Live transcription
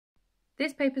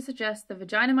This paper suggests the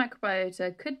vaginal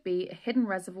microbiota could be a hidden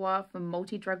reservoir for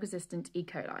multi-drug resistant E.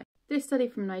 coli. This study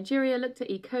from Nigeria looked at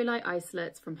E. coli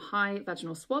isolates from high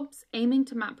vaginal swabs, aiming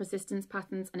to map resistance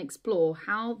patterns and explore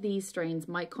how these strains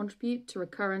might contribute to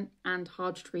recurrent and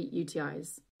hard-to-treat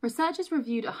UTIs. Researchers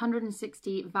reviewed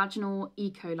 160 vaginal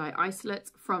E. coli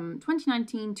isolates from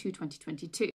 2019 to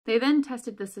 2022. They then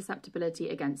tested the susceptibility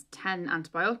against 10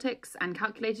 antibiotics and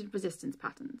calculated resistance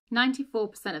patterns.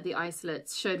 94% of the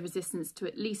isolates showed resistance to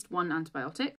at least one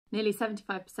antibiotic. Nearly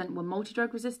 75% were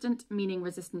multi-drug resistant, meaning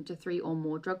resistant to 3 or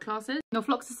more drug classes.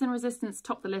 Norfloxacin resistance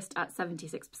topped the list at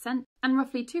 76%, and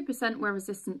roughly 2% were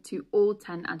resistant to all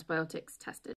 10 antibiotics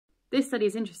tested. This study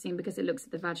is interesting because it looks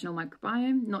at the vaginal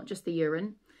microbiome, not just the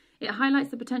urine. It highlights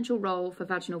the potential role for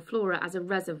vaginal flora as a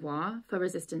reservoir for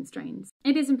resistant strains.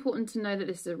 It is important to know that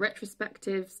this is a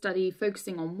retrospective study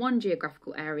focusing on one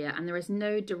geographical area, and there is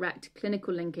no direct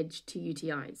clinical linkage to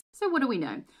UTIs. So what do we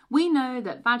know? We know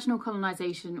that vaginal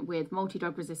colonization with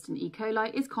multi-drug resistant E.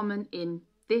 coli is common in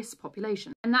this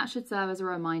population, and that should serve as a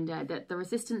reminder that the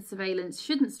resistance surveillance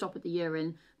shouldn't stop at the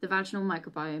urine. The vaginal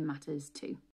microbiome matters too.